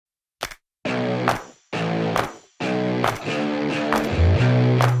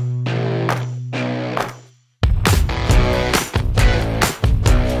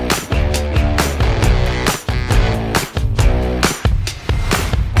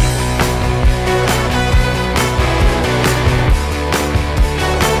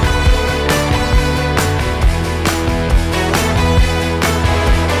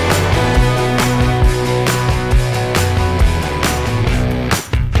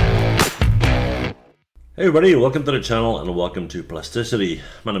Hey everybody, welcome to the channel and welcome to Plasticity.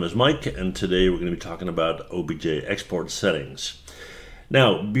 My name is Mike and today we're going to be talking about OBJ Export settings.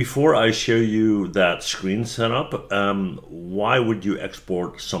 Now, before I show you that screen setup, why would you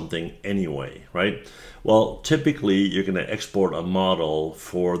export something anyway, right? Well, typically you're going to export a model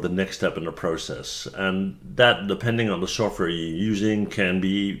for the next step in the process, and that, depending on the software you're using, can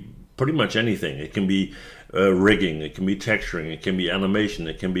be pretty much anything. It can be rigging, it can be texturing, it can be animation,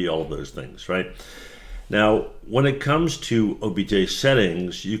 it can be all of those things, right? Now, when it comes to OBJ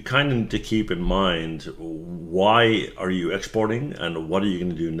settings, you kind of need to keep in mind why are you exporting and what are you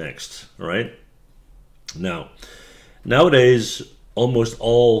going to do next, right? Now, nowadays, almost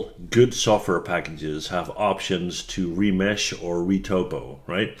all good software packages have options to remesh or retopo,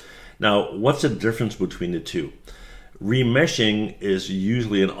 right? Now, what's the difference between the two? Remeshing is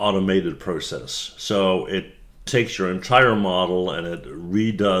usually an automated process, so it takes your entire model and it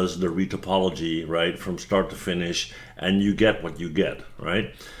redoes the retopology, right, from start to finish, and you get what you get,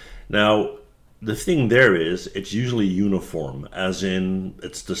 right? Now, the thing there is it's usually uniform, as in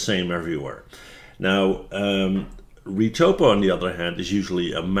it's the same everywhere. Now, retopo, on the other hand, is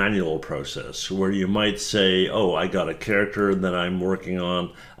usually a manual process where you might say, oh, I got a character that I'm working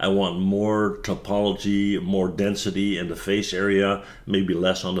on. I want more topology, more density in the face area, maybe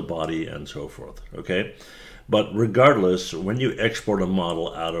less on the body, and so forth, okay? But regardless, when you export a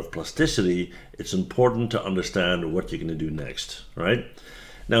model out of Plasticity, it's important to understand what you're going to do next, right?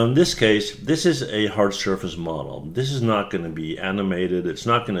 Now, in this case, this is a hard surface model. This is not going to be animated. It's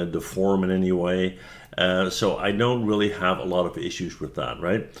not going to deform in any way. So I don't really have a lot of issues with that,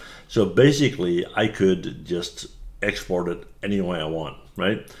 right? So basically, I could just export it any way I want,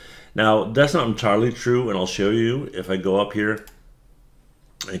 right? Now, that's not entirely true, and I'll show you. If I go up here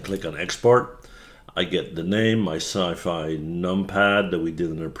and click on Export, I get the name, my sci-fi numpad that we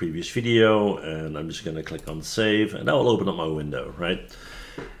did in our previous video, and I'm just going to click on Save, and that will open up my window, right?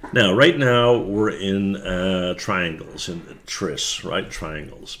 Now, right now, we're in triangles, in tris, right?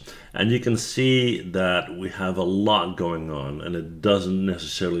 Triangles. And you can see that we have a lot going on, and it doesn't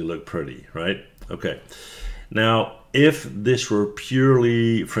necessarily look pretty, right? Okay. Now, if this were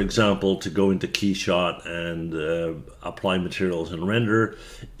purely, for example, to go into Keyshot and apply materials and render,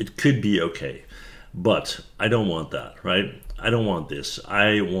 it could be okay. But I don't want that, right? I don't want this.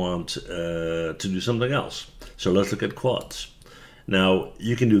 I want to do something else. So let's look at quads. Now,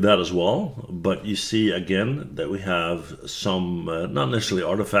 you can do that as well, but you see again that we have some, not necessarily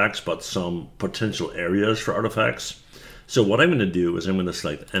artifacts, but some potential areas for artifacts. So what I'm going to do is I'm going to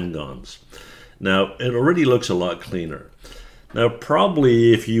select n-gons. Now, it already looks a lot cleaner. Now,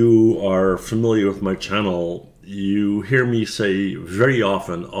 probably if you are familiar with my channel, you hear me say very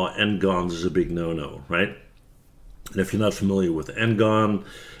often, oh, n-gons is a big no-no, right? And if you're not familiar with n-gon,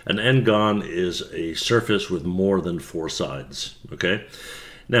 an n-gon is a surface with more than 4 sides, okay?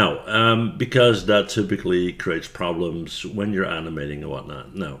 Now, because that typically creates problems when you're animating and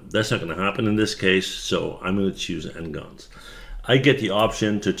whatnot. Now, that's not going to happen in this case, so I'm going to choose n-gons. I get the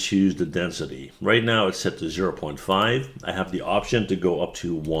option to choose the density. Right now it's set to 0.5. I have the option to go up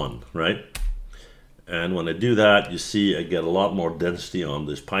to 1, right? And when I do that, you see I get a lot more density on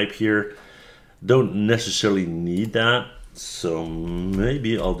this pipe here. Don't necessarily need that, so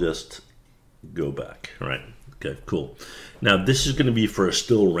maybe I'll just go back. All right, okay, cool. Now this is going to be for a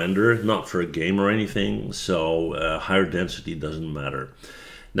still render, not for a game or anything, so higher density doesn't matter.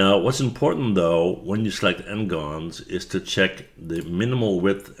 Now, what's important though, when you select n-gons, is to check the minimal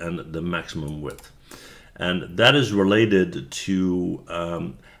width and the maximum width. And that is related to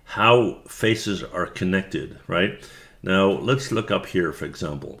how faces are connected, right? Now, let's look up here, for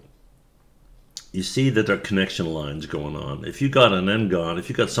example. You see that there are connection lines going on. If you got an n-gon, if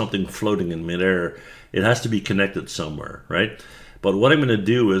you got something floating in midair, it has to be connected somewhere, right? But what I'm going to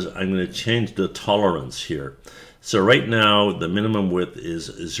do is I'm going to change the tolerance here. So right now, the minimum width is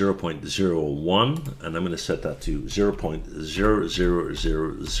 0.01, and I'm going to set that to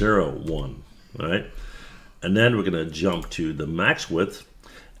 0.00001, right? And then we're going to jump to the max width,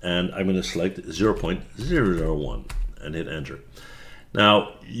 and I'm going to select 0.001 and hit enter.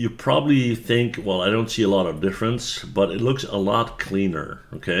 Now, you probably think, well, I don't see a lot of difference, but it looks a lot cleaner,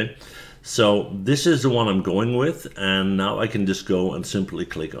 okay? So this is the one I'm going with, and now I can just go and simply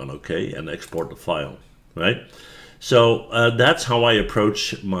click on OK and export the file, right? So that's how I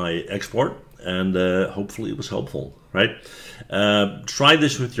approach my export, and hopefully it was helpful, right? Try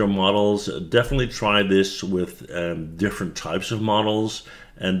this with your models. Definitely try this with different types of models,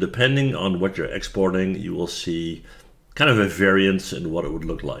 and depending on what you're exporting, you will see kind of a variance in what it would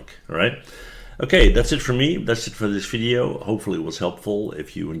look like, all right? Okay, that's it for me. That's it for this video. Hopefully it was helpful.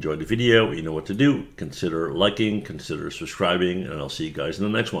 If you enjoyed the video, you know what to do. Consider liking, consider subscribing, and I'll see you guys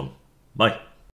in the next one. Bye.